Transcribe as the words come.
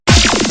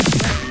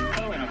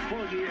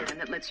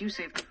that lets you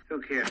save... Who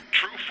cares?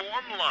 True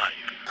Form Life.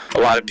 A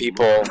lot of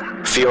people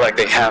feel like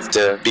they have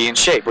to be in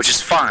shape, which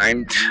is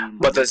fine,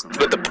 but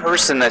the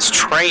person that's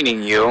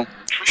training you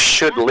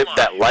should live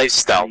that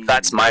lifestyle.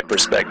 That's my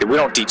perspective. We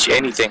don't teach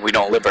anything we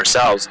don't live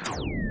ourselves.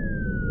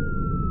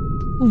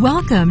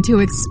 Welcome to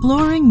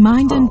Exploring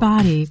Mind and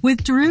Body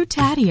with Drew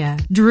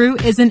Tadia. Drew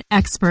is an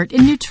expert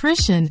in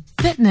nutrition,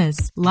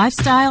 fitness,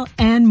 lifestyle,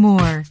 and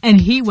more.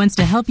 And he wants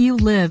to help you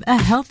live a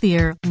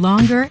healthier,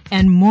 longer,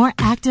 and more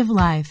active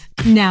life.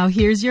 Now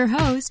here's your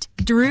host,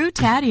 Drew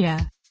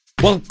Tadia.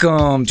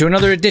 Welcome to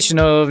another edition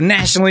of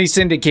nationally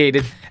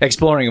syndicated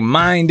Exploring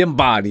Mind and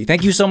Body.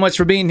 Thank you so much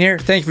for being here.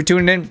 Thank you for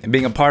tuning in and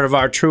being a part of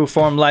our True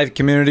Form Life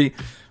community.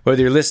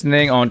 Whether you're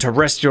listening on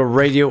terrestrial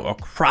radio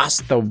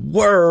across the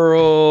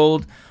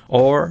world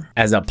or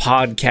as a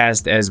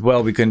podcast as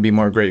well, we couldn't be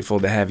more grateful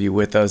to have you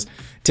with us.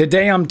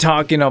 Today I'm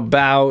talking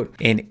about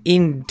an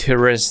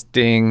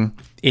interesting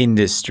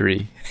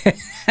industry.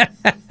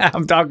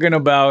 I'm talking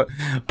about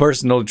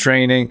personal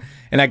training.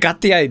 And I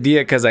got the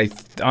idea because I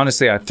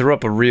threw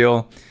up a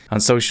reel on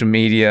social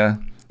media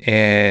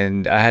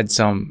and I had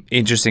some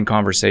interesting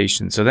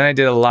conversations. So then I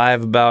did a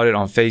live about it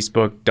on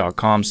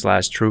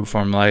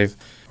Facebook.com/TrueFormLife.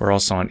 We're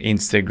also on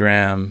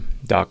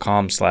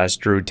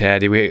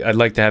Instagram.com/DrewTaddy. I'd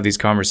like to have these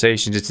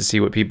conversations just to see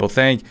what people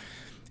think.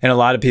 And a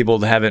lot of people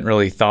haven't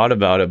really thought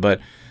about it,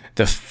 but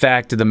the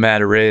fact of the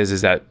matter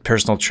is that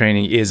personal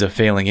training is a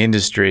failing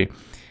industry.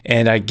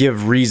 And I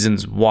give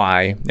reasons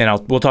why, and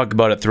we'll talk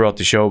about it throughout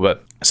the show,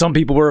 but some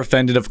people were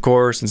offended, of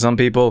course, and some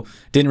people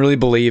didn't really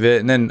believe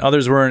it, and then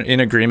others weren't in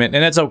agreement,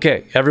 and that's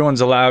okay.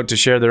 Everyone's allowed to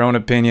share their own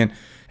opinion.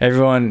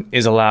 Everyone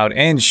is allowed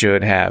and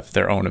should have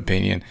their own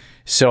opinion.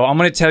 So I'm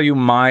going to tell you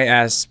my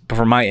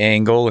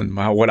angle and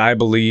what I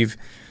believe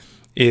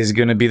is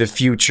going to be the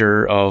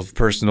future of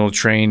personal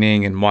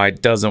training and why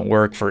it doesn't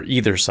work for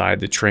either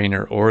side, the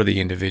trainer or the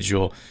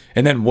individual,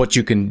 and then what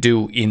you can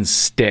do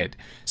instead.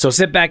 So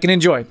sit back and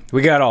enjoy.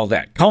 We got all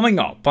that coming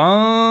up.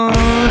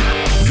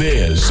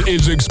 This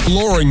is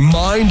Exploring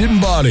Mind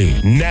and Body.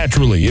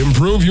 Naturally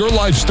improve your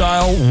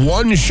lifestyle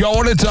one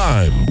show at a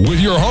time with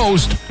your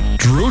host,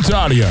 Drew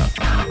Tadia.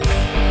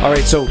 All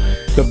right, so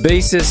the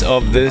basis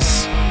of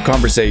this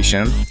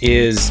conversation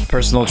is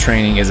personal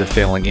training is a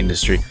failing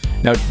industry.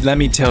 Now, let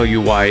me tell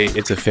you why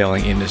it's a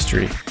failing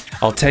industry.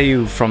 I'll tell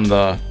you from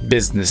the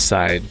business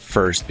side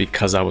first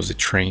because I was a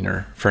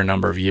trainer for a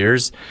number of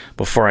years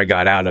before I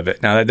got out of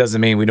it. Now, that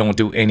doesn't mean we don't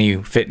do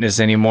any fitness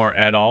anymore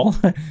at all.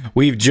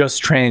 We've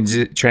just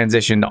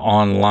transitioned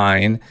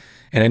online.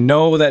 And I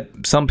know that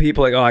some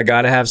people are like, I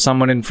got to have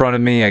someone in front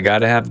of me. I got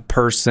to have a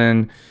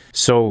person.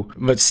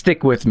 But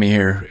stick with me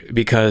here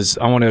because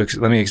let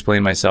me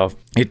explain myself.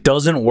 It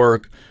doesn't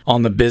work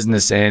on the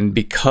business end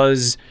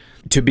because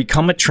to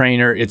become a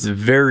trainer, it's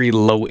very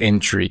low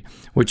entry,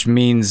 which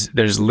means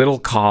there's little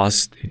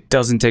cost. It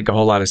doesn't take a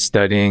whole lot of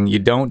studying. You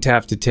don't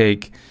have to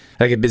take,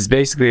 it's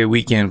basically a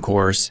weekend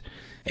course.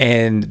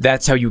 And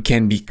that's how you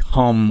can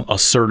become a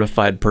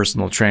certified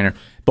personal trainer.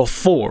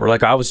 Before,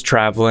 I was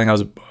traveling, I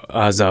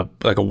was a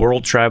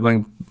world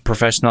traveling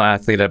professional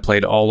athlete. I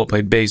played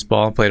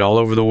baseball, played all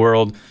over the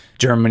world,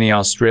 Germany,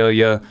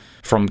 Australia,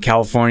 from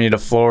California to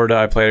Florida.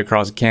 I played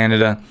across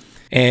Canada.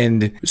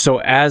 And so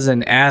as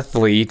an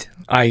athlete,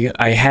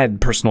 I had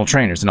personal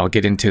trainers, and I'll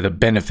get into the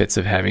benefits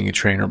of having a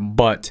trainer.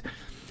 But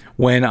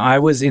when I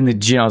was in the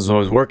gym, I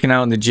was working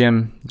out in the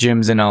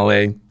gyms in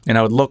LA, and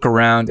I would look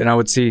around and I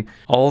would see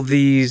all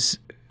these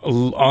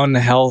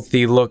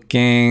unhealthy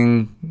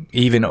looking,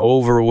 even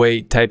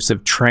overweight types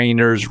of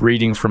trainers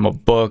reading from a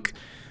book.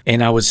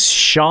 And I was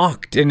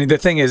shocked. And the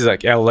thing is,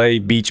 LA,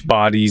 beach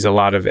bodies, a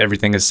lot of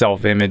everything is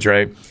self-image,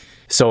 right?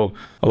 So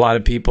a lot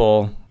of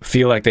people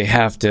feel like they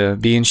have to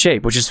be in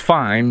shape, which is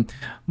fine.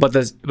 But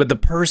the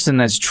person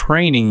that's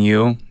training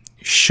you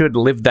should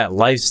live that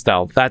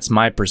lifestyle. That's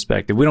my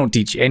perspective. We don't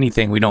teach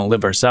anything we don't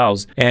live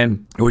ourselves.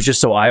 And it was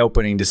just so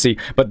eye-opening to see.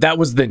 But that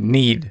was the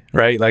need,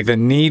 right? The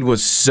need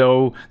was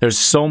there's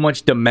so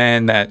much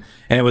demand and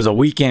it was a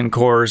weekend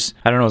course.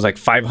 I don't know, it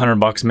was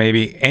 $500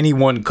 maybe.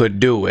 Anyone could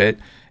do it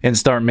and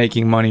start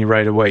making money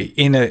right away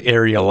in an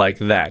area like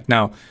that.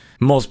 Now,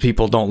 most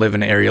people don't live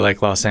in an area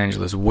like Los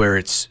Angeles where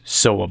it's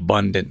so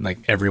abundant,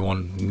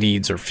 everyone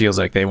needs or feels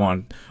like they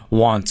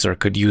wants or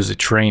could use a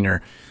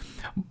trainer.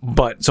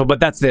 But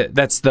that's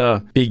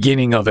the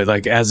beginning of it.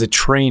 As a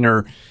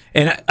trainer,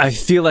 and I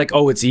feel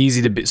it's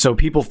easy to be. So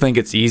people think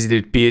it's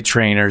easy to be a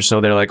trainer. So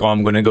they're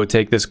I'm going to go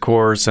take this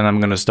course and I'm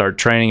going to start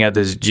training at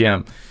this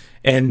gym.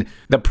 And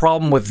the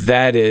problem with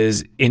that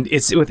is,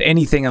 it's with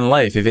anything in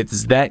life. If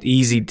it's that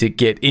easy to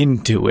get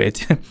into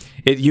it,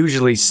 it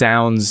usually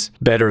sounds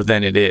better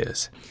than it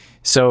is.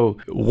 So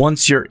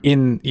once you're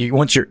in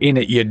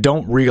it, you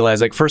don't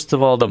realize, first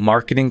of all, the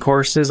marketing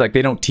courses,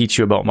 they don't teach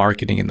you about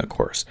marketing in the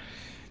course.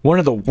 One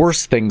of the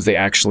worst things they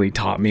actually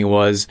taught me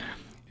was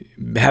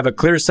have a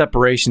clear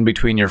separation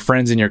between your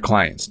friends and your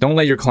clients. Don't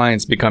let your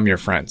clients become your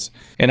friends.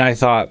 And I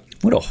thought,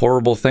 what a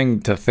horrible thing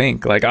to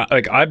think.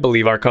 I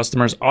believe our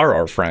customers are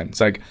our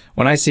friends. Like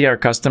when I see our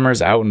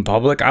customers out in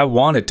public, I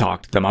want to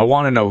talk to them. I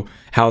want to know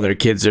how their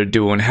kids are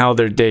doing, how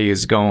their day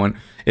is going.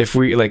 If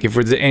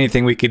there's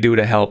anything we could do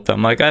to help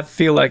them. Like I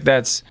feel like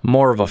that's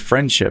more of a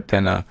friendship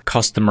than a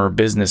customer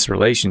business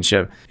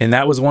relationship. And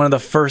that was one of the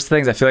first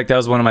things. I feel like that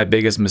was one of my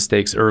biggest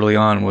mistakes early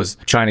on, was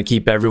trying to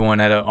keep everyone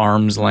at an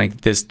arm's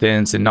length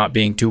distance and not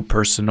being too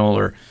personal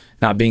or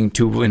not being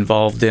too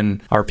involved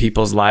in our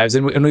people's lives.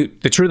 And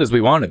the truth is,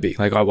 we want to be.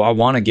 Like, I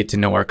want to get to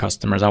know our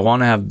customers. I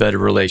want to have better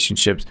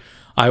relationships.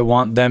 I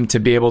want them to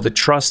be able to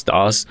trust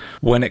us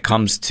when it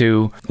comes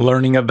to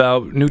learning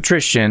about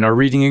nutrition or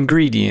reading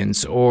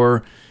ingredients,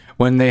 or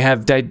when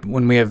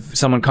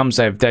someone comes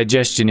to have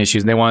digestion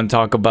issues and they want to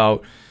talk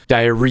about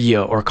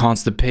diarrhea or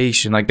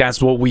constipation. Like,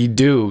 that's what we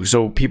do.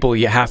 So people,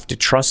 you have to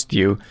trust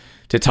you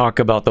to talk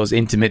about those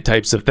intimate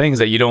types of things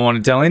that you don't want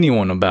to tell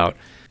anyone about.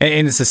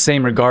 And it's the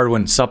same regard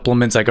when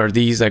supplements I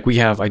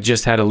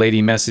just had a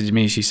lady message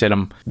me. She said,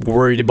 I'm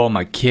worried about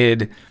my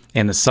kid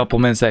and the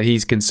supplements that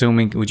he's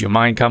consuming. Would you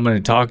mind coming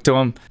and talk to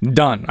him?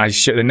 Done.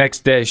 The next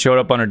day I showed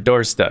up on her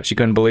doorstep. She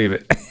couldn't believe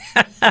it.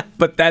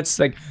 But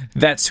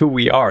that's who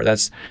we are.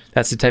 That's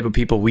the type of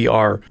people we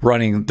are,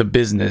 running the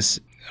business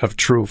of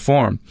True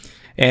Form.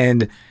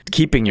 And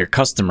keeping your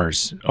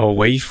customers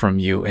away from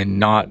you and you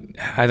don't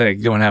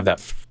have that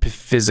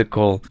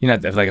physical,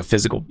 like a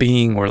physical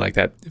being, or like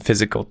that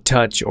physical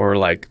touch, or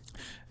like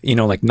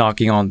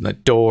knocking on the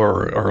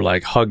door, or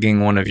like hugging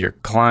one of your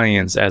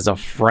clients as a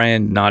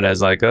friend, not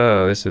as like,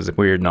 oh, this is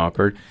weird and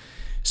awkward.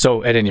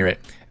 So at any rate,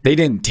 they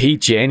didn't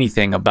teach you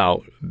anything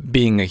about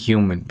being a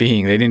human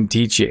being. They didn't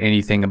teach you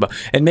anything about,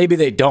 and maybe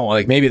they don't,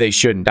 like maybe they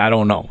shouldn't. I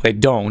don't know. They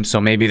don't. So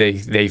maybe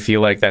they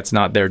feel like that's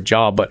not their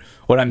job. But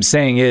what I'm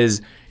saying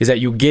is that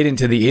you get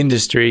into the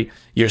industry,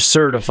 you're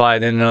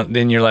certified, and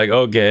then you're like,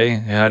 okay,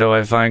 how do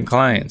I find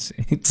clients?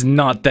 It's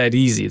not that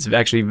easy. It's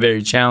actually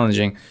very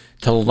challenging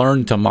to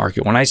learn to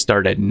market. When I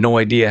started, I had no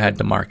idea how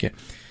to market.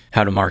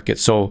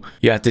 So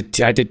I had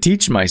to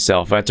teach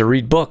myself. I had to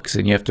read books,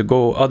 and you have to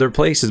go other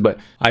places. But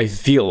I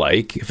feel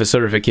like if a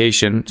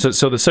certification,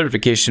 so the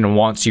certification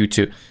wants you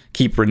to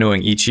keep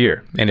renewing each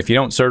year. And if you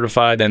don't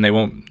certify, then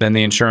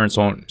the insurance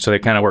won't. So they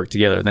kind of work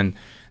together. Then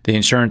the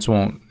insurance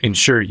won't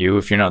insure you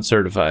if you're not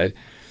certified.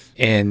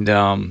 And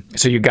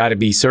so you got to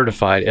be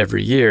certified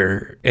every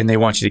year, and they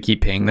want you to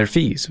keep paying their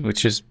fees,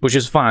 which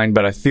is fine.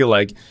 But I feel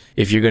like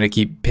if you're going to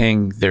keep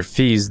paying their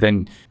fees,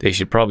 then they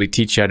should probably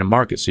teach you how to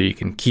market, so you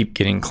can keep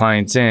getting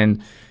clients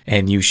in,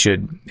 and you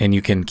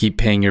can keep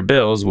paying your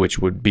bills, which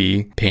would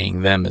be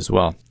paying them as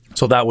well.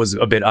 So that was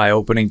a bit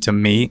eye-opening to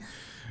me.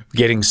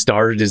 Getting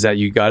started is that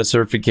you got a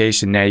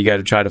certification. Now you got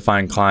to try to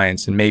find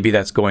clients, and maybe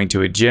that's going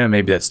to a gym,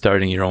 maybe that's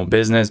starting your own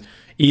business.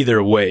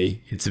 Either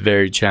way, it's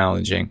very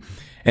challenging.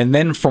 And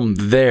then from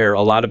there,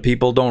 a lot of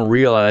people don't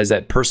realize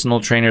that personal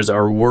trainers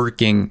are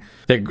working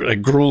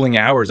like grueling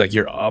hours. Like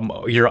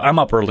I'm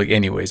up early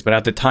anyways, but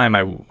at the time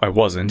I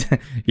wasn't.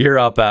 You're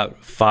up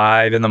at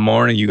 5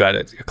 a.m. You got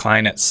a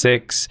client at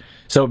 6.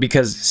 So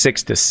because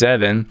 6 to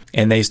 7,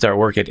 and they start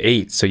work at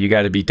 8, so you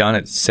got to be done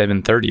at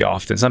 7:30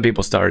 often. Some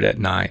people start at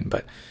 9,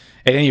 but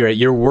at any rate,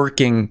 you're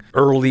working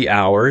early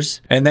hours,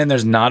 and then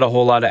there's not a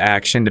whole lot of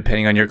action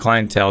depending on your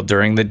clientele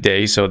during the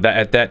day. So that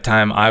at that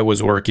time, I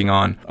was working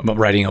on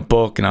writing a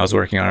book, and I was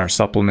working on our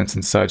supplements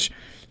and such.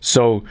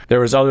 So there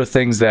was other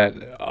things that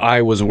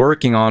I was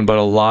working on, but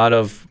a lot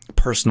of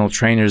personal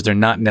trainers, they're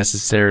not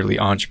necessarily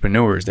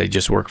entrepreneurs. They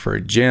just work for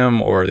a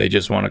gym, or they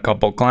just want a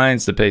couple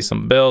clients to pay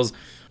some bills,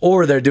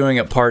 or they're doing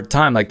it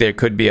part-time. Like there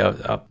could be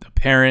a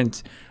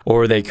parent,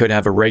 or they could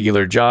have a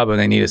regular job and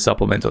they need a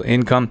supplemental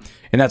income.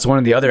 And that's one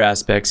of the other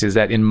aspects, is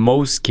that in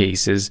most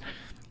cases,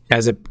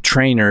 as a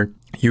trainer,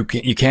 you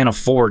can't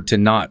afford to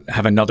not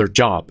have another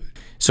job.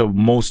 So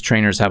most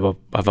trainers have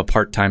a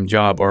part-time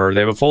job, or they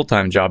have a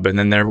full-time job, and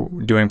then they're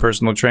doing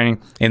personal training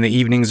in the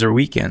evenings or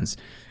weekends.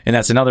 And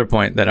that's another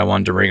point that I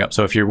wanted to bring up.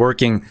 So if you're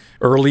working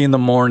early in the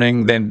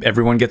morning, then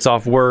everyone gets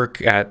off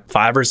work at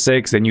 5 or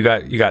 6, then you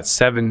got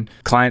 7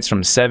 clients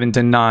from 7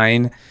 to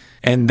 9.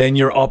 And then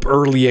you're up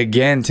early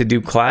again to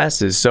do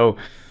classes. So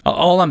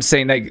all I'm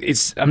saying,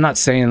 I'm not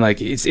saying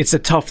it's a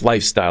tough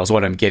lifestyle is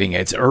what I'm getting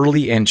at. It's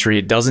early entry.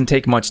 It doesn't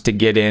take much to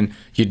get in.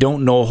 You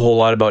don't know a whole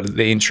lot about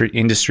the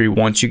industry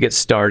once you get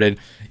started.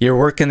 You're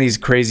working these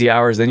crazy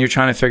hours, then you're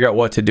trying to figure out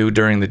what to do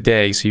during the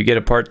day. So you get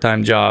a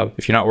part-time job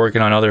if you're not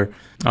working on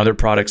other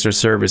products or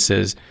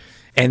services.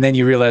 And then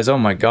you realize, oh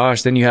my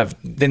gosh, then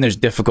there's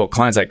difficult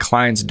clients. Like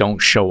clients don't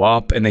show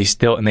up, and they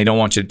don't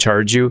want you to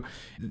charge you.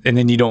 And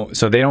then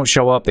so they don't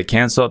show up, they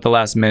cancel at the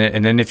last minute.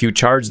 And then if you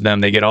charge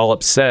them, they get all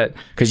upset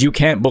because you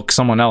can't book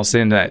someone else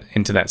into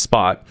that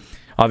spot,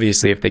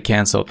 obviously, if they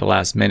cancel at the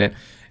last minute.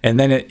 And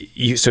then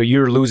so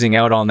you're losing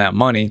out on that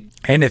money.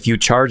 And if you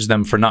charge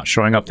them for not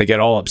showing up, they get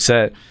all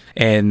upset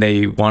and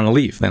they want to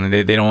leave. Then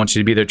they don't want you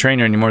to be their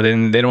trainer anymore.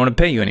 Then they don't want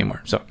to pay you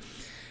anymore. So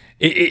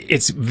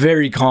it's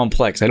very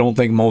complex. I don't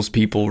think most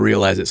people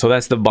realize it. So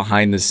that's the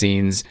behind the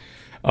scenes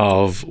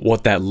of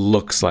what that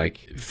looks like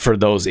for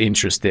those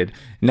interested.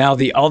 Now,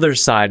 the other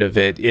side of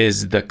it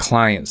is the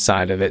client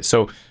side of it.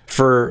 So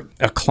for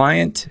a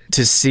client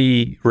to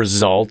see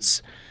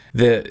results,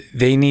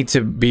 they need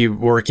to be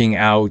working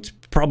out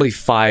probably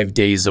 5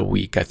 days a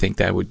week. I think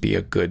that would be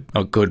a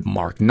good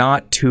mark.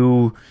 Not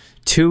two.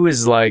 Two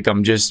is like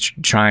I'm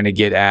just trying to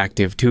get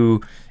active.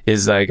 Two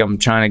is like I'm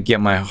trying to get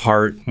my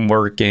heart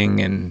working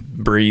and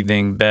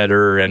breathing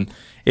better, and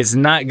it's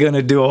not going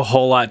to do a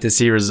whole lot to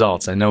see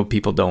results. I know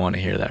people don't want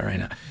to hear that right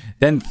now.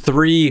 Then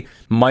three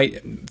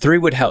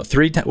would help.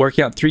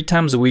 Working out 3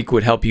 times a week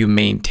would help you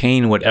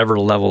maintain whatever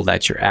level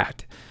that you're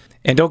at.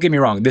 And don't get me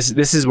wrong,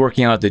 this is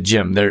working out at the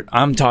gym.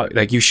 I'm talking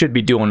like you should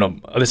be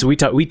doing this.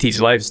 We teach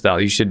lifestyle.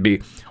 You should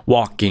be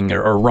walking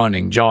or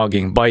running,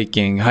 jogging,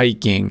 biking,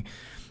 hiking,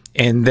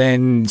 and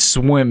then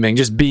swimming,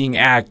 just being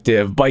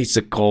active,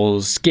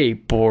 bicycles,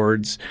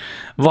 skateboards,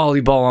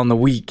 volleyball on the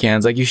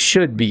weekends. Like, you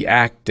should be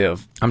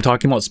active. I'm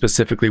talking about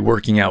specifically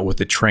working out with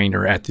a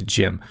trainer at the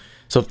gym.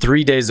 So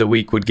 3 days a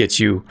week would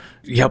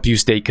help you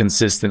stay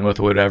consistent with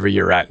whatever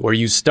you're at. Where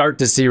you start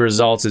to see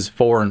results is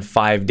 4 and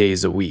 5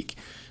 days a week.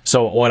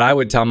 So what I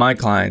would tell my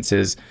clients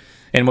is,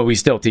 and what we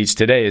still teach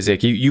today, is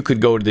like you could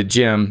go to the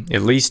gym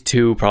at least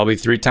 2, probably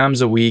 3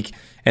 times a week,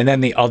 and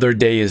then the other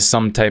day is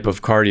some type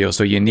of cardio.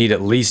 So you need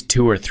at least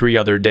 2 or 3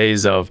 other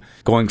days of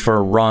going for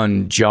a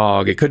run,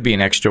 jog. It could be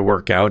an extra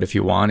workout if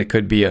you want. It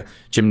could be a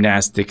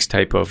gymnastics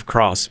type of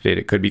CrossFit.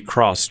 It could be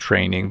cross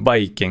training,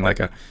 biking, like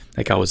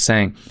I was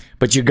saying.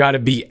 But you got to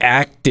be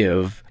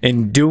active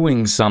in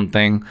doing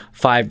something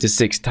 5 to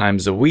 6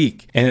 times a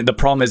week. And the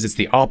problem is it's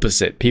the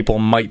opposite. People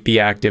might be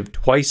active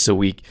twice a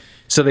week,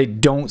 so they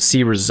don't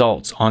see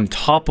results. On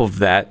top of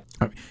that,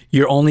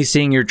 you're only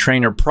seeing your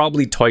trainer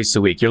probably twice a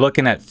week. You're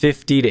looking at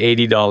 $50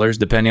 to $80,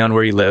 depending on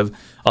where you live,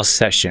 a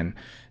session.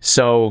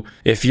 So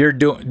if you're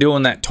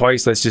doing that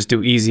twice, let's just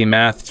do easy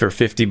math for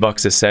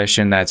 $50 a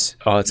session. It's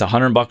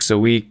 $100 a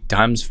week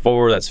times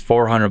 4. That's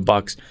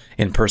 $400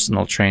 in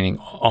personal training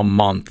a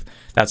month.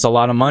 That's a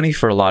lot of money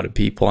for a lot of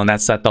people, and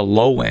that's at the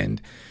low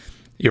end.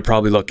 You're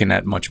probably looking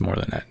at much more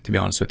than that, to be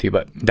honest with you.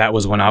 But that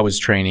was when I was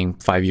training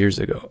 5 years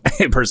ago.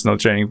 Personal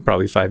training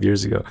probably 5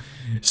 years ago.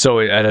 So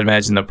I'd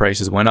imagine the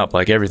prices went up,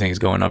 like everything's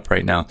going up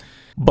right now.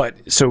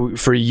 But so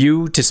for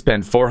you to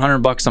spend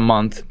 $400 a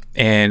month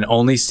and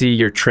only see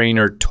your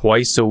trainer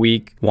twice a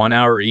week, 1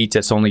 hour each,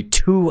 that's only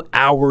 2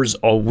 hours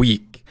a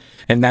week.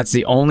 And that's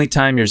the only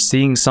time you're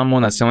seeing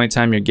someone. That's the only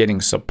time you're getting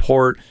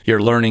support.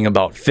 You're learning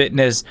about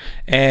fitness.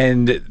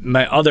 And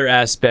my other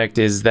aspect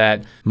is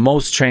that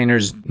most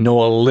trainers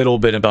know a little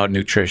bit about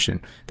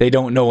nutrition. They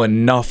don't know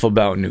enough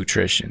about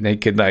nutrition. They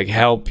could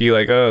help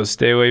you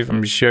stay away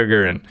from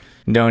sugar and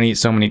don't eat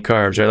so many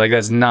carbs, right?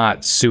 That's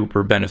not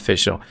super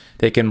beneficial.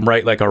 They can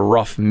write a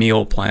rough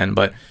meal plan,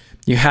 but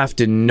you have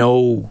to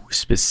know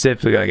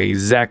specifically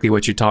exactly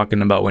what you're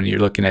talking about when you're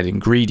looking at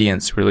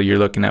ingredients, really you're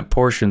looking at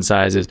portion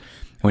sizes,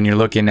 when you're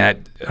looking at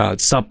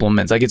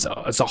supplements. It's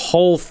a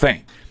whole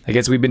thing.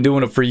 We've been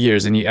doing it for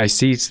years, and I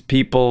see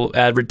people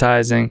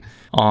advertising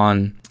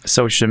on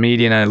social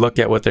media, and I look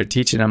at what they're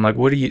teaching. I'm like,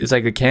 it's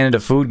like the Canada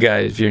Food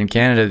Guide if you're in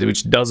Canada,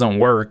 which doesn't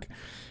work.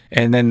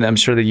 And then I'm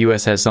sure the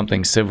U.S. has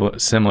something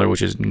similar,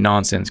 which is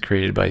nonsense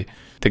created by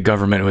the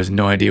government who has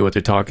no idea what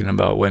they're talking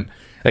about. When,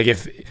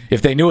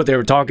 if they knew what they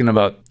were talking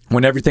about,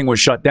 when everything was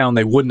shut down,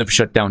 they wouldn't have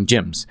shut down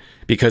gyms,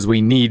 because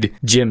we need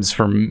gyms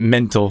for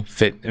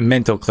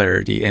mental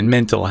clarity and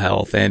mental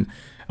health and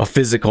a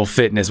physical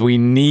fitness. We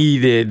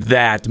needed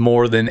that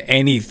more than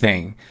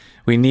anything.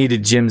 We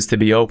needed gyms to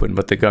be open,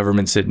 but the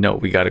government said, no,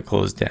 we got to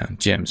close down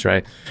gyms,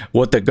 right?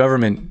 What the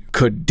government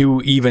could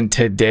do even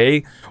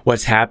today,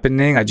 what's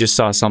happening, I just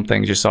saw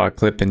a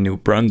clip in New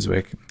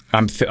Brunswick.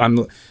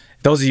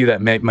 Those of you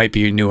that might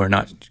be new or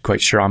not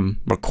quite sure, I'm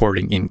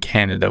recording in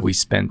Canada. We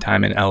spend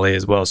time in LA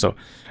as well, so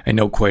I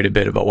know quite a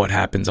bit about what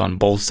happens on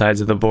both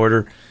sides of the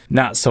border,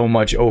 not so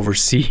much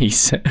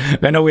overseas.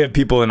 I know we have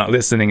people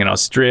listening in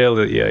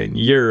Australia and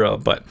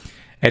Europe, but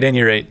at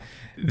any rate,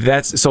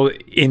 so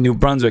in New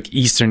Brunswick,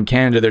 Eastern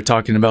Canada, they're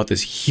talking about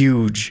this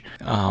huge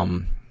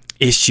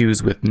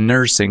issues with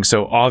nursing.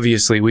 So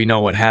obviously we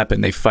know what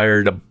happened. They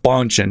fired a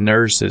bunch of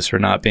nurses for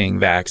not being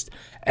vaxxed.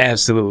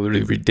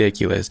 Absolutely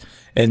ridiculous.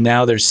 And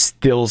now they're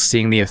still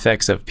seeing the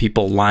effects of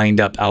people lined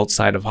up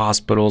outside of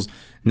hospitals,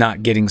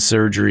 not getting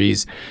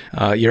surgeries.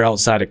 You're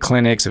outside of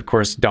clinics. Of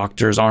course,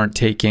 doctors aren't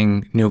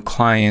taking new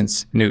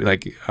clients,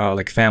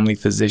 like family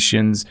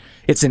physicians.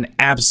 It's an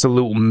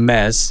absolute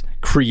mess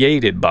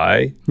created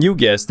by, you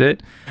guessed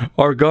it,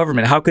 our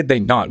government. How could they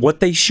not? What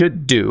they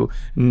should do,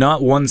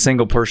 not one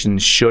single person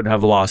should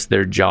have lost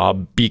their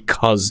job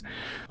because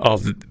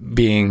of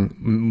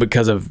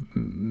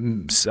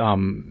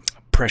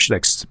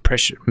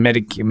pressure,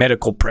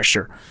 medical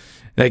pressure.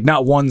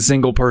 Not one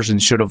single person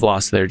should have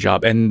lost their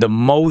job. And the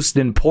most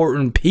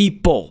important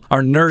people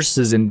are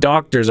nurses and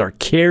doctors, are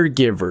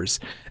caregivers.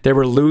 They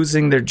were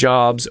losing their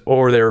jobs,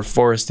 or they were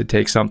forced to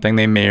take something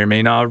they may or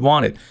may not have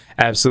wanted.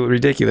 Absolutely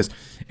ridiculous.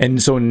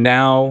 And so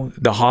now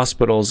the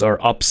hospitals are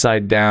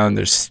upside down.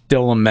 They're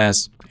still a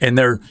mess. And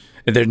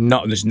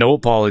There's no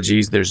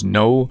apologies. There's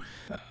no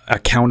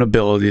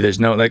accountability. There's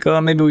no like,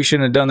 oh, maybe we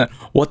shouldn't have done that.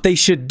 What they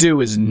should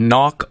do is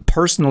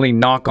personally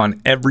knock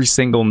on every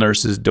single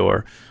nurse's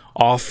door,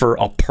 offer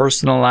a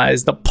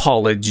personalized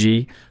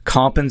apology,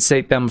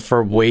 compensate them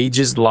for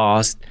wages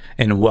lost,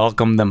 and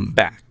welcome them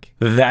back.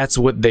 That's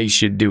what they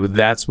should do.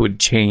 That's what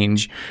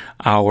change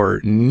our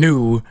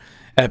new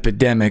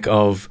epidemic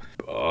of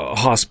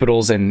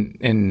hospitals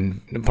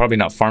and probably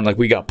not like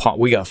we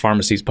got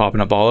pharmacies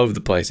popping up all over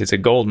the place. It's a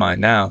gold mine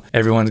now.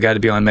 Everyone's got to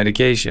be on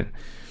medication.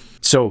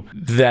 So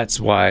that's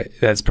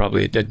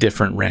probably a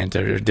different rant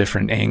or a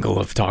different angle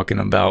of talking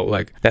about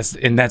like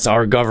that's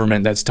our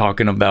government that's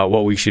talking about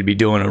what we should be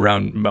doing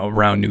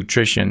around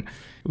nutrition,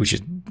 which is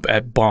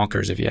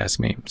bonkers if you ask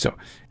me. So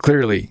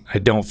clearly I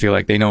don't feel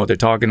like they know what they're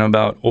talking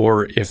about,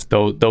 or if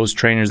those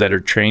trainers that are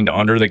trained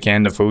under the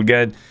Canada Food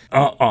Guide,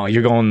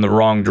 you're going the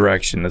wrong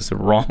direction. It's the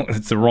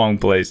wrong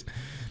place.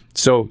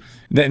 So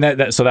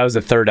that was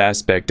the third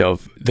aspect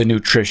of the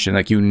nutrition.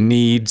 Like you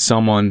need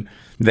someone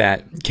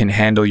that can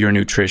handle your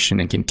nutrition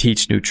and can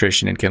teach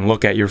nutrition and can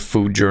look at your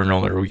food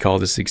journal, or we call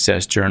it a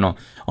success journal,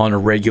 on a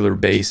regular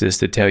basis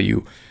to tell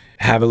you,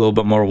 have a little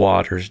bit more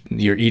water,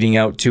 you're eating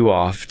out too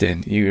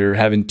often, you're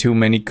having too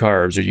many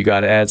carbs, or you got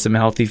to add some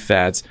healthy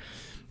fats.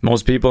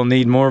 Most people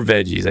need more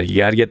veggies. Like you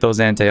got to get those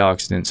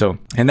antioxidants. So,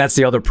 and that's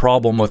the other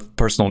problem with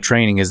personal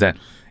training is that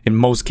in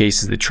most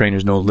cases the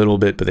trainers know a little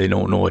bit, but they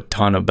don't know a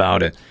ton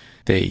about it.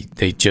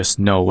 They just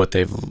know what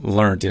they've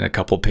learned in a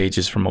couple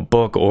pages from a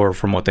book or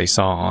from what they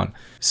saw on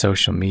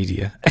social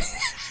media,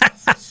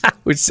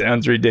 which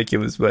sounds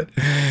ridiculous, but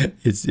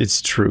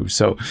it's true.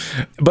 So,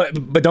 but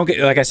don't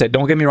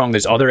get me wrong.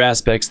 There's other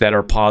aspects that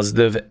are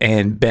positive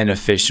and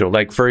beneficial.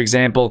 Like for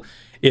example,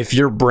 if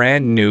you're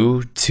brand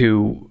new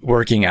to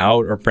working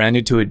out or brand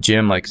new to a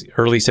gym, like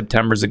early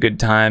September is a good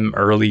time.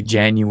 Early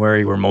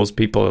January, where most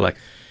people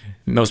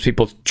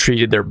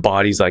treated their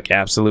bodies like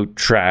absolute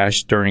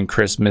trash during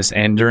Christmas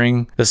and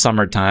during the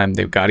summertime.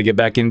 They've got to get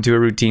back into a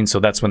routine. So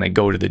that's when they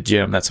go to the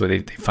gym. That's where they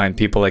find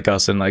people like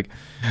us and like,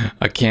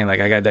 I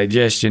got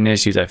digestion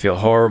issues. I feel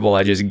horrible.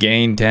 I just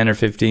gained 10 or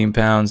 15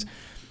 pounds.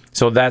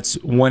 So that's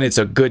when it's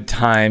a good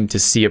time to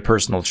see a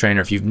personal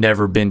trainer. If you've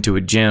never been to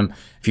a gym,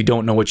 if you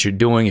don't know what you're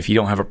doing, if you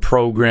don't have a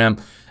program,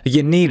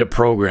 you need a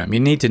program. You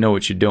need to know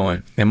what you're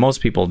doing. And most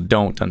people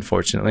don't,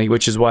 unfortunately,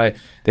 which is why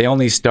they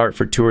only start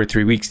for 2 or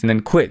 3 weeks and then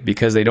quit,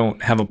 because they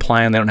don't have a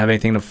plan. They don't have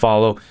anything to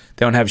follow.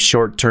 They don't have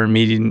short-term,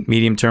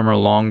 medium-term, or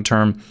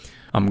long-term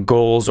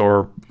goals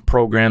or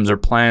programs or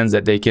plans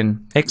that they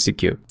can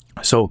execute.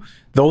 So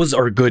those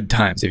are good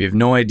times. If you have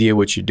no idea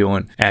what you're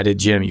doing at a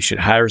gym, you should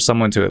hire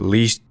someone to at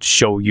least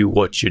show you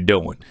what you're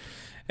doing.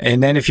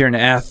 And then if you're an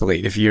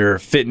athlete, if you're a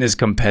fitness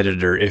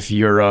competitor, if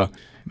you're a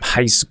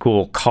high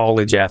school,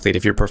 college athlete,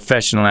 if you're a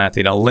professional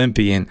athlete,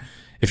 Olympian,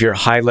 if you're a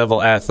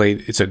high-level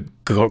athlete,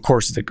 of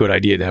course it's a good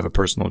idea to have a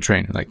personal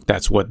trainer. Like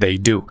that's what they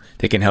do.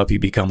 They can help you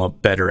become a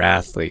better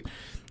athlete.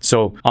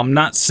 So I'm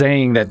not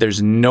saying that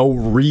there's no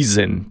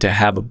reason to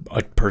have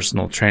a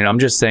personal trainer. I'm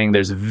just saying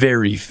there's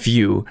very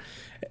few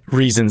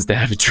reasons to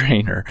have a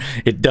trainer.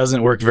 It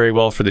doesn't work very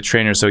well for the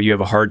trainer, so you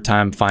have a hard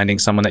time finding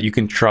someone that you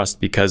can trust,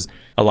 because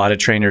a lot of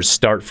trainers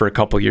start for a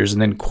couple years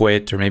and then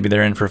quit, or maybe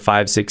they're in for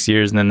 5-6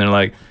 years and then they're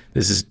like,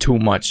 this is too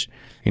much.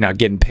 You're not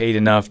getting paid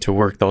enough to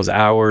work those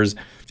hours,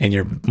 and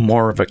you're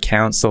more of a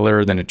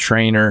counselor than a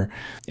trainer.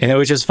 And it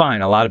was just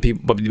fine. A lot of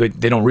people, but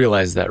they don't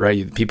realize that,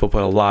 right? People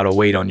put a lot of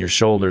weight on your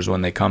shoulders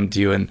when they come to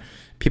you, and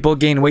people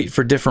gain weight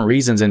for different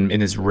reasons, and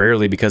it's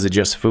rarely because of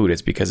just food.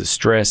 It's because of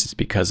stress. It's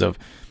because of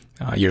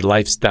your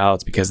lifestyle.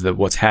 It's because of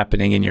what's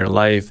happening in your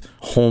life,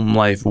 home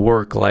life,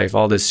 work life.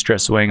 All this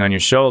stress weighing on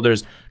your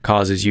shoulders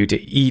causes you to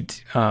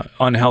eat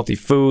unhealthy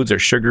foods or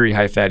sugary,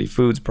 high fatty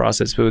foods,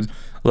 processed foods,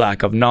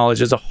 lack of knowledge.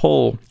 There's a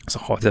whole,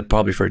 that's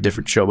probably for a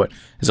different show, but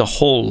there's a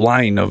whole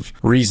line of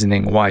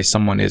reasoning why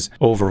someone is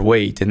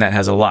overweight, and that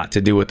has a lot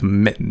to do with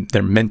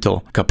their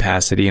mental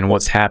capacity and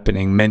what's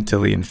happening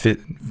mentally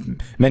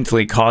and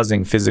mentally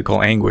causing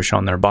physical anguish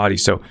on their body.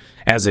 So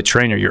as a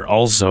trainer, you're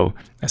also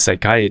a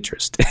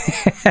psychiatrist,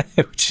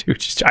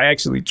 which I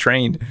actually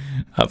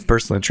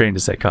personally trained a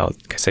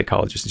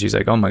psychologist. And she's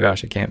like, oh my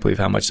gosh, I can't believe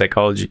how much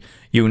psychology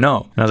you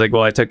know. And I was like,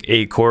 well, I took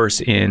a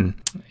course in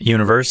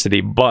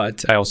university,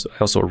 but I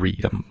also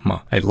read.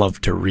 I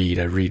love to read.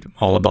 I read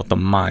all about the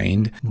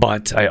mind,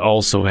 but I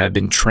also have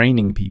been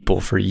training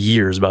people for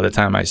years by the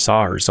time I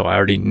saw her. So I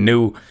already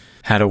knew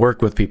how to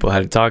work with people, how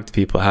to talk to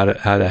people, how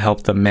to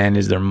help them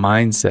manage their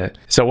mindset.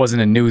 So it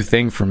wasn't a new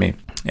thing for me.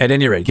 At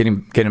any rate,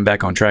 getting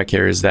back on track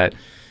here is that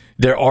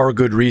there are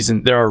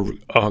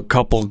a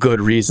couple good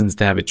reasons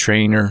to have a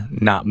trainer.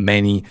 Not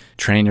many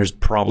trainers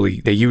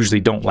they usually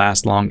don't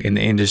last long in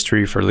the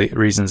industry for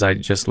reasons I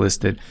just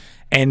listed.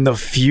 And the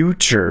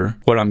future,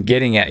 what I'm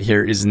getting at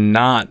here, is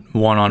not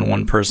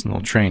one-on-one personal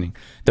training.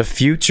 The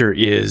future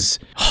is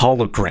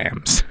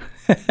holograms,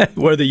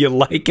 whether you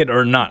like it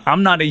or not.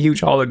 I'm not a huge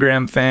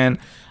hologram fan.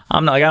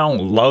 I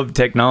don't love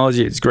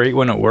technology. It's great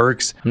when it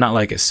works. I'm not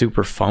like a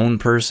super phone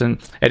person.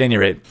 At any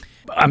rate,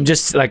 I'm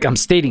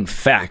stating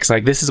facts.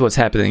 Like, this is what's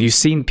happening. You've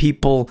seen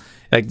people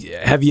Like,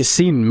 have you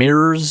seen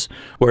mirrors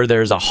where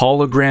there's a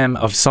hologram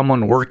of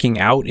someone working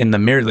out in the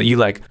mirror that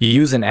you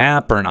use an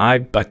app or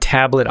a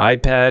tablet,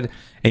 iPad,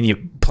 and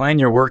you plan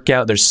your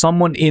workout? There's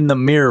someone in the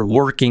mirror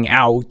working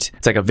out.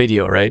 It's like a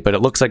video, right? But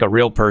it looks like a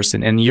real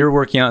person, and you're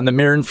working out in the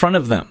mirror in front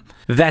of them.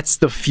 That's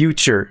the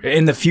future,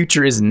 and the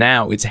future is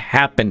now. It's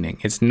happening.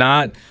 It's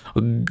not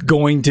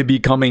going to be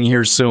coming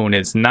here soon.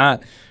 It's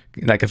not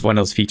like one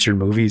of those featured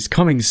movies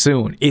coming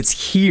soon.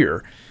 It's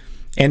here.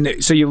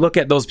 And so you look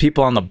at those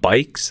people on the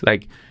bikes,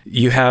 like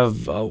you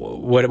have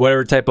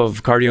whatever type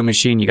of cardio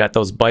machine, you got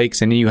those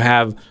bikes, and you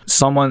have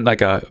someone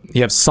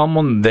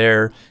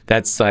there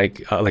that's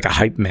like a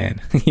hype man.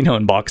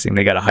 In boxing,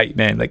 they got a hype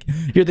man. Like,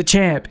 you're the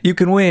champ, you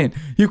can win,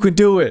 you can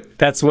do it.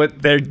 That's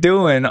what they're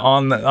doing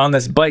on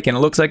this bike, and it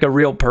looks like a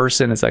real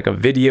person. It's like a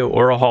video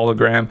or a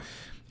hologram.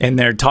 And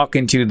they're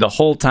talking to you the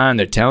whole time.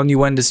 They're telling you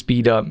when to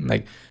speed up.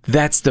 Like,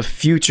 that's the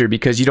future,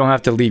 because you don't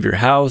have to leave your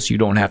house. You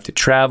don't have to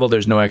travel.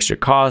 There's no extra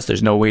cost.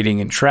 There's no waiting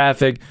in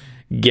traffic,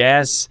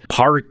 gas,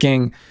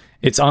 parking.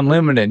 It's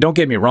unlimited. Don't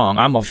get me wrong.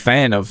 I'm a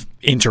fan of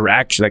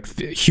interaction, like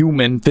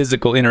human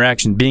physical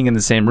interaction, being in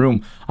the same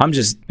room. And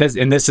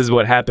this is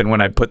what happened when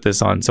I put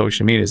this on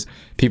social media.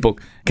 People,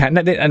 I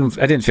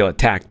didn't feel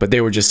attacked, but they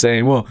were just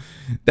saying, well,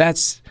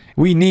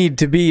 we need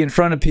to be in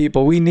front of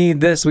people. We need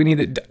this. We need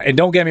it. And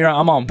don't get me wrong,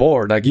 I'm on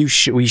board. Like,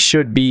 we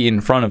should be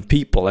in front of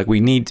people. Like, we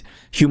need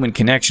human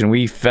connection.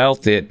 We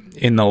felt it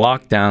in the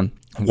lockdown,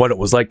 what it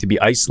was like to be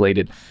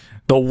isolated.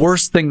 The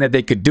worst thing that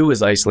they could do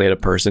is isolate a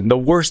person. The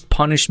worst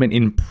punishment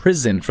in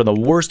prison for the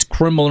worst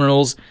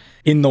criminals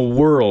in the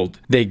world,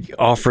 they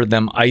offer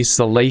them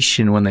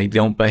isolation when they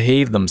don't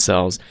behave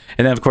themselves.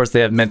 And then, of course,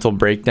 they have mental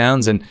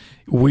breakdowns. And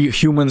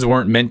humans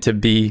weren't meant to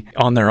be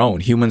on their own.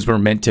 Humans were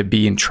meant to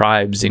be in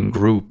tribes, in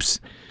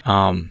groups.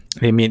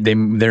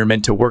 They're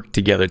meant to work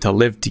together, to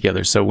live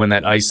together. So when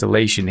that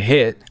isolation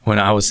hit, when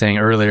I was saying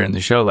earlier in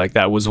the show, like,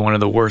 that was one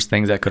of the worst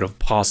things that could have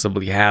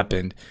possibly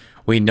happened.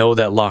 We know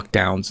that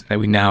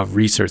we now have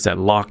research that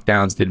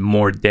lockdowns did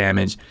more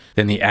damage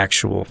than the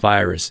actual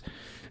virus.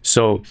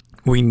 So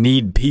we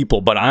need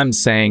people, but I'm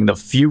saying the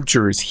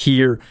future is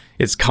here.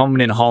 It's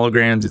coming in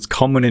holograms. It's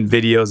coming in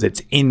videos.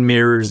 It's in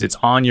mirrors. It's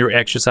on your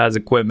exercise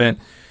equipment.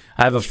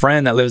 I have a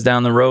friend that lives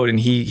down the road, and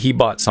he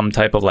bought some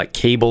type of like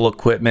cable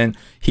equipment.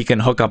 He can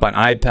hook up an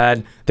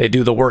iPad. They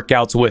do the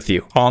workouts with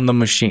you on the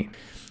machine.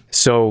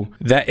 So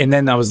that, and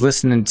then I was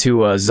listening to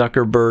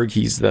Zuckerberg.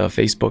 He's the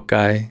Facebook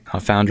guy,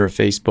 founder of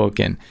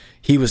Facebook, and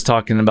he was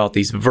talking about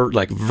these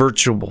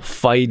virtual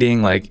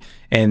fighting,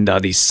 and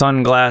these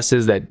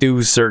sunglasses that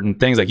do certain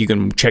things. Like, you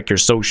can check your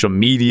social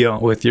media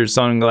with your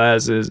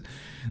sunglasses.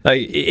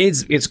 Like,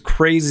 it's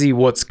crazy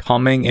what's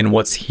coming and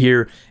what's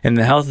here. And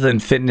the health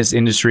and fitness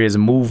industry has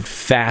moved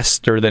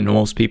faster than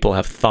most people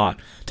have thought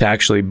to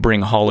actually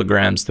bring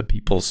holograms to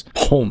people's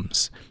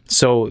homes.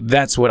 So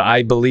that's what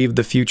I believe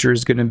the future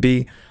is going to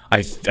be.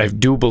 I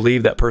do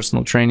believe that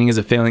personal training is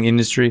a failing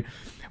industry,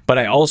 but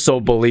I also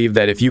believe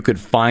that if you could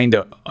find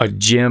a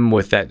gym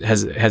that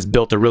has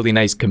built a really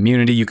nice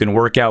community, you can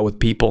work out with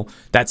people,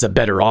 that's a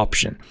better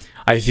option.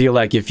 I feel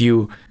like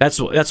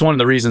that's one of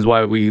the reasons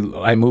why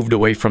I moved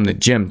away from the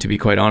gym, to be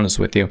quite honest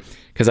with you,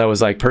 because I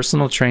was like,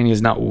 personal training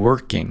is not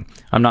working.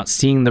 I'm not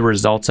seeing the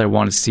results I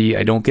want to see.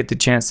 I don't get the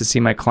chance to see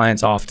my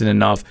clients often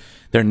enough.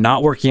 They're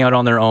not working out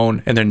on their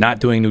own, and they're not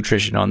doing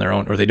nutrition on their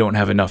own, or they don't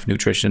have enough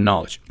nutrition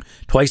knowledge.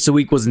 Twice a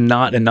week was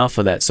not enough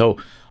of that. So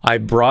I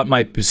brought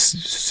my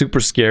super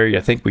scary,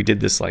 I think we did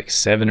this like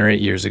 7 or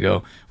 8 years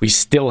ago. We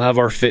still have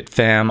our Fit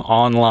Fam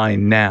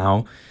online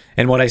now.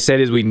 And what I said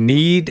is, we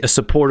need a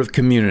supportive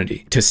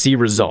community to see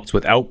results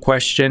without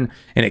question,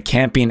 and it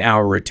can't be an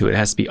hour or two. It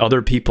has to be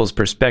other people's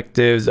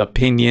perspectives,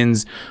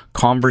 opinions,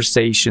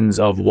 conversations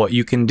of what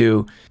you can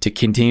do to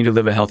continue to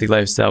live a healthy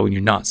lifestyle when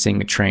you're not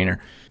seeing a trainer.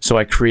 So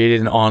I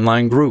created an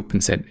online group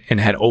and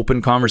had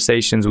open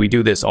conversations. We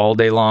do this all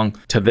day long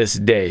to this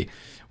day.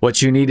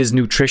 What you need is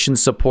nutrition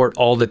support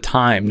all the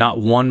time,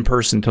 not one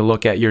person to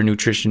look at your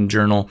nutrition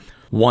journal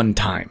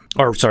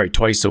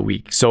twice a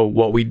week. So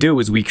what we do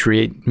is we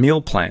create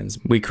meal plans.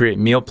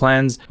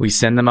 We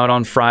send them out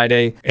on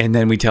Friday, and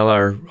then we tell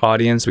our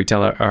audience, we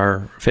tell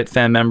our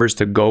FitFam members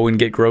to go and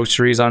get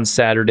groceries on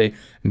Saturday,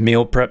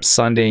 meal prep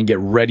Sunday, and get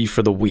ready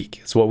for the week.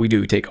 That's what we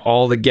do. We take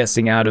all the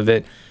guessing out of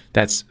it.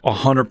 That's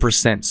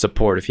 100%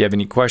 support. If you have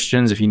any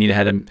questions, if you need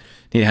an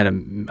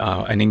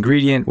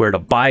ingredient, where to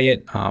buy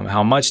it,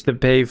 how much to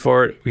pay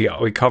for it,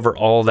 we cover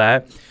all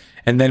that.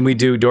 And then we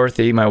do,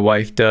 Dorothy, my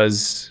wife,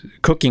 does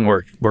cooking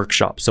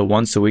workshops. So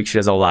once a week, she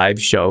does a live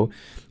show,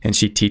 and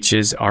she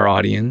teaches our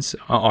audience,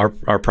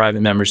 our private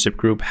membership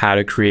group, how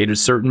to create a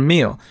certain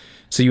meal.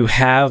 So you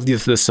have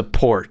the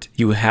support,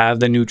 you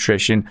have the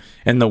nutrition,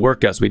 and the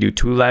workouts. We do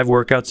 2 live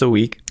workouts a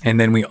week, and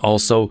then we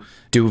also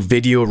do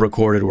video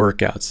recorded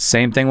workouts.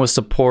 Same thing with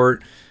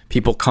support.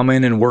 People come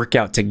in and work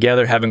out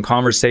together, having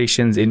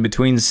conversations in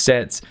between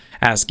sets,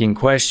 asking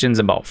questions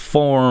about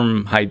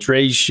form,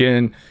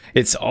 hydration.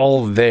 It's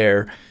all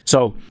there.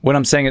 So what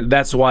I'm saying is,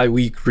 that's why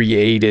we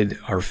created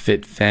our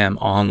Fit Fam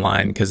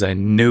online, because I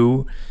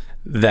knew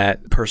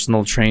that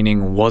personal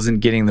training wasn't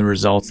getting the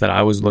results that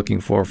I was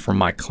looking for from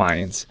my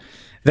clients.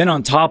 Then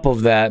on top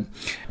of that,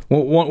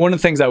 one of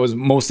the things that was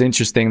most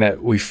interesting that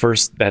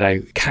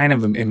I kind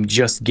of am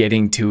just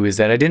getting to is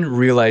that I didn't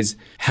realize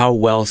how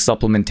well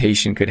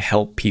supplementation could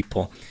help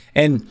people.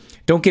 And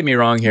don't get me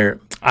wrong here.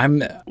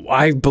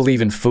 I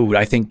believe in food.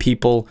 I think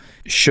people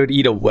should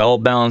eat a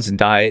well-balanced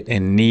diet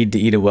and need to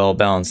eat a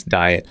well-balanced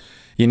diet.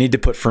 You need to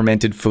put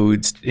fermented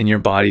foods in your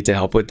body to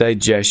help with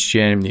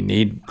digestion. You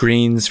need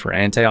greens for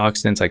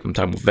antioxidants, like I'm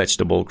talking about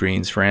vegetable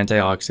greens for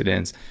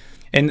antioxidants.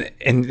 And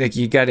like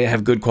you got to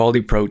have good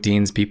quality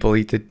proteins. People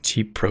eat the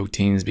cheap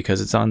proteins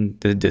because it's on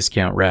the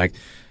discount rack.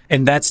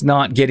 And that's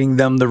not getting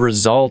them the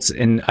results.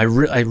 And I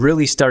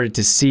really started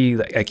to see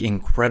like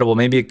incredible,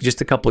 maybe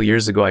just a couple of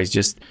years ago,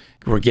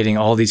 we're getting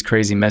all these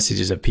crazy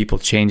messages of people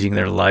changing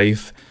their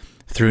life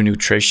through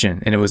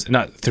nutrition. And it was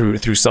not through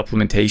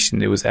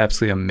supplementation. It was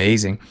absolutely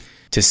amazing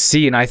to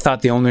see. And I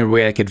thought the only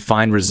way I could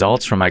find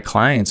results from my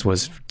clients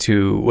was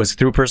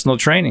through personal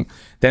training.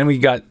 Then we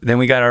got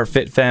our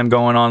FitFam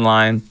going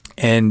online,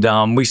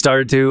 and we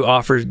started to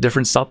offer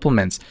different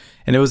supplements.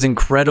 And it was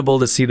incredible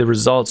to see the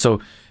results.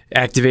 So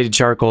activated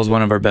charcoal is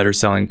one of our better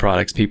selling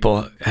products.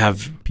 People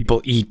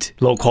eat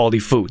low quality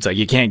foods. Like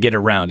you can't get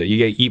around it.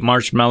 You eat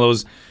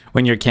marshmallows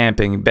when you're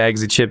camping,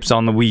 bags of chips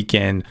on the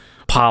weekend,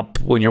 pop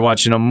when you're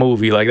watching a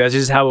movie. Like that's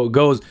just how it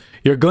goes.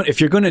 If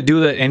you're going to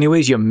do that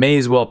anyways, you may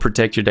as well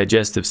protect your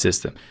digestive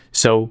system.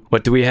 So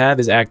what do we have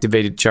is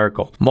activated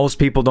charcoal. Most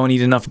people don't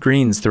eat enough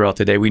greens throughout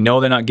the day. We know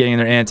they're not getting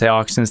their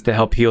antioxidants to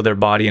help heal their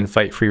body and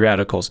fight free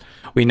radicals.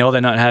 We know they're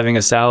not having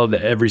a salad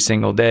every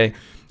single day.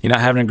 You're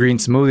not having a green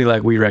smoothie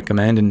like we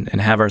recommend and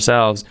have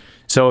ourselves.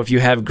 So if you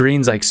have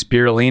greens like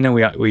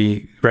spirulina,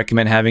 we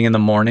recommend having in the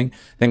morning,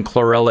 then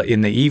chlorella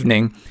in the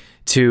evening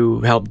to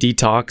help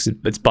detox.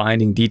 It's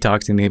binding,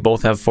 detoxing. They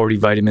both have 40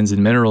 vitamins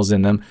and minerals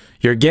in them.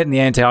 You're getting the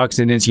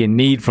antioxidants you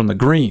need from the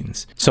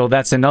greens. So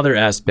that's another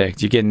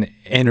aspect. You're getting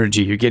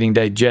energy, you're getting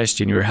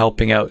digestion, you're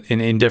helping out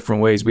in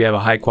different ways. We have a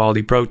high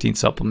quality protein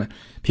supplement.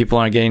 People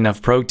aren't getting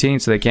enough protein,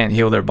 so they can't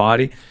heal their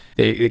body.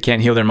 They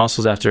can't heal their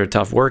muscles after a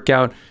tough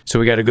workout. So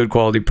we got a good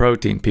quality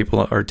protein.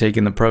 People are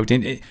taking the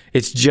protein.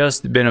 It's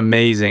just been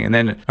amazing. And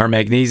then our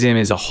magnesium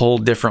is a whole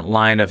different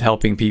line of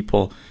helping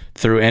people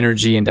through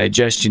energy and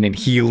digestion and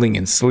healing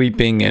and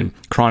sleeping and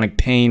chronic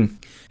pain.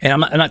 And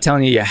I'm not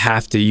telling you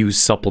have to use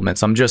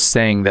supplements. I'm just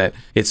saying that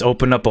it's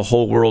opened up a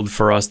whole world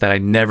for us that I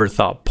never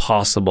thought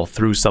possible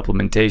through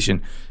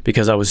supplementation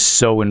because I was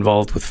so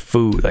involved with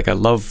food. Like I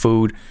love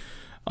food.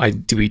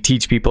 We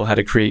teach people how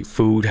to create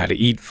food, how to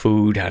eat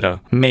food, how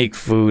to make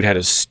food, how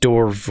to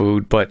store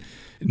food. But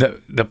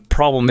the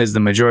problem is the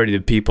majority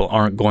of people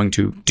aren't going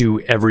to do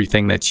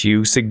everything that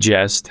you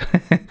suggest,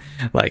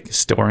 like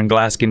store in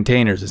glass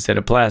containers instead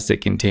of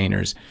plastic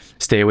containers.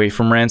 Stay away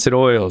from rancid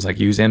oils, like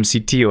use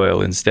MCT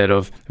oil instead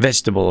of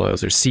vegetable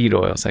oils or seed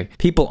oils. Like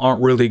people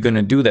aren't really going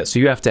to do that. So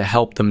you have to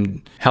help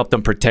them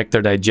protect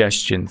their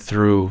digestion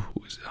through,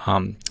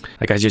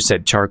 like I just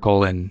said,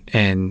 charcoal and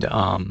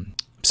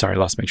sorry, I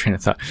lost my train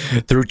of thought.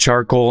 Through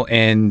charcoal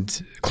and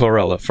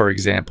chlorella, for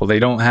example. They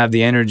don't have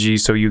the energy,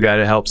 so you got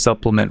to help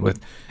supplement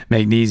with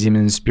magnesium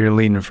and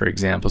spirulina, for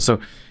example. So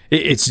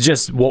it's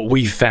just what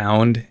we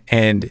found,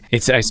 and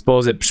I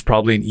suppose it's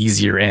probably an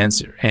easier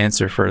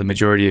answer for the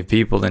majority of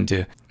people than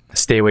to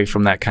stay away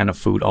from that kind of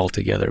food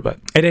altogether. But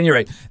at any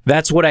rate,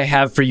 that's what I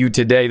have for you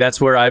today. That's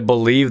where I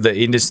believe the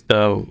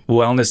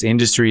wellness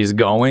industry is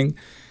going.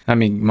 I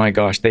mean, my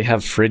gosh, they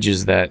have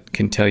fridges that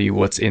can tell you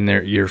what's in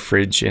your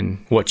fridge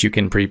and what you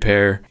can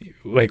prepare,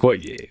 like what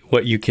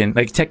you can,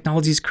 like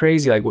technology is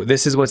crazy. Like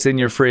this is what's in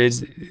your fridge.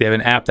 They have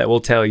an app that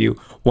will tell you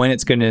when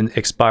it's going to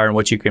expire and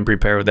what you can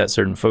prepare with that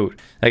certain food.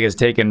 Like it's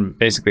taken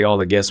basically all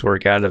the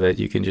guesswork out of it.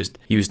 You can just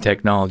use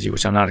technology,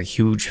 which I'm not a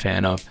huge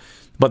fan of.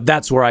 But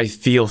that's where I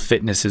feel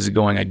fitness is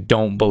going. I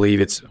don't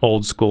believe it's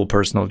old school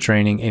personal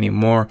training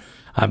anymore.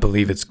 I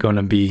believe it's going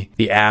to be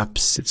the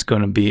apps. It's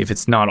going to be, if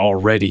it's not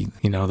already,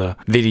 the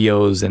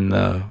videos and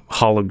the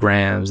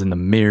holograms and the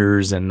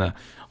mirrors and the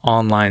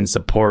online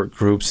support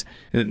groups.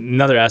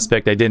 Another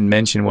aspect I didn't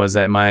mention was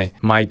that my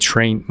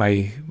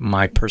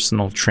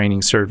personal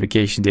training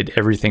certification did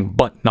everything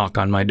but knock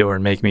on my door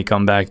and make me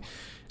come back.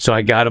 So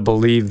I gotta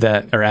believe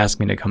that, or ask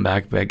me to come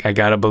back. But I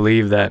gotta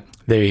believe that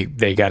they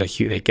got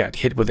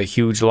hit with a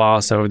huge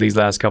loss over these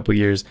last couple of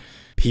years.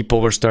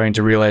 People were starting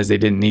to realize they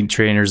didn't need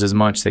trainers as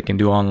much. They can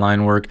do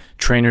online work.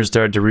 Trainers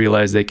started to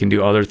realize they can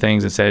do other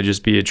things instead of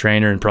just be a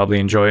trainer and probably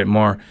enjoy it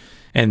more.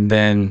 And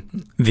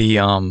then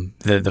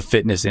the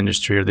fitness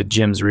industry or the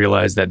gyms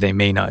realized that they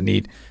may not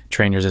need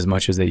trainers as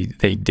much as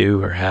they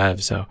do or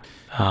have. So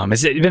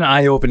it's been an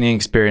eye-opening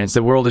experience.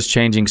 The world is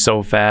changing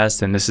so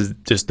fast, and this is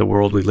just the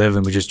world we live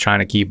in. We're just trying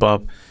to keep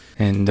up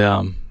and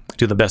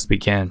do the best we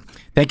can.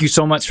 Thank you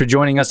so much for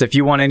joining us. If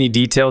you want any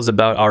details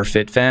about our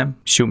FitFam,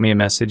 shoot me a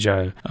message.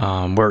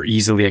 We're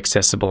easily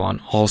accessible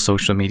on all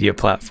social media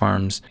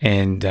platforms,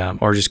 and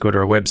or just go to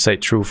our website,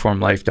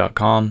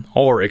 trueformlife.com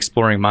or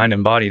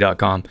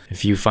exploringmindandbody.com.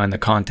 If you find the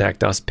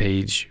Contact Us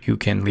page, you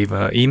can leave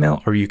an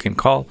email or you can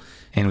call,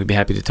 and we'd be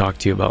happy to talk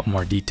to you about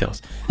more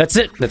details. That's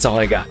it. That's all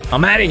I got.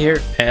 I'm out of here.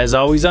 As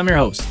always, I'm your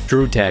host,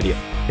 Drew Tadia,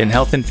 in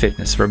health and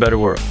fitness for a better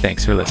world.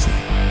 Thanks for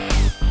listening.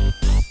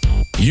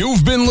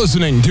 You've been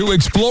listening to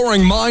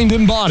Exploring Mind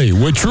and Body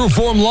with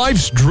Trueform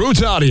Life's Drew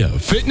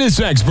Tadia, fitness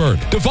expert.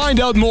 To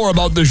find out more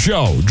about the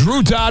show,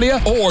 Drew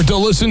Tadia, or to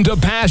listen to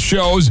past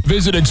shows,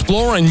 visit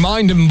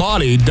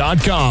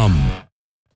exploringmindandbody.com.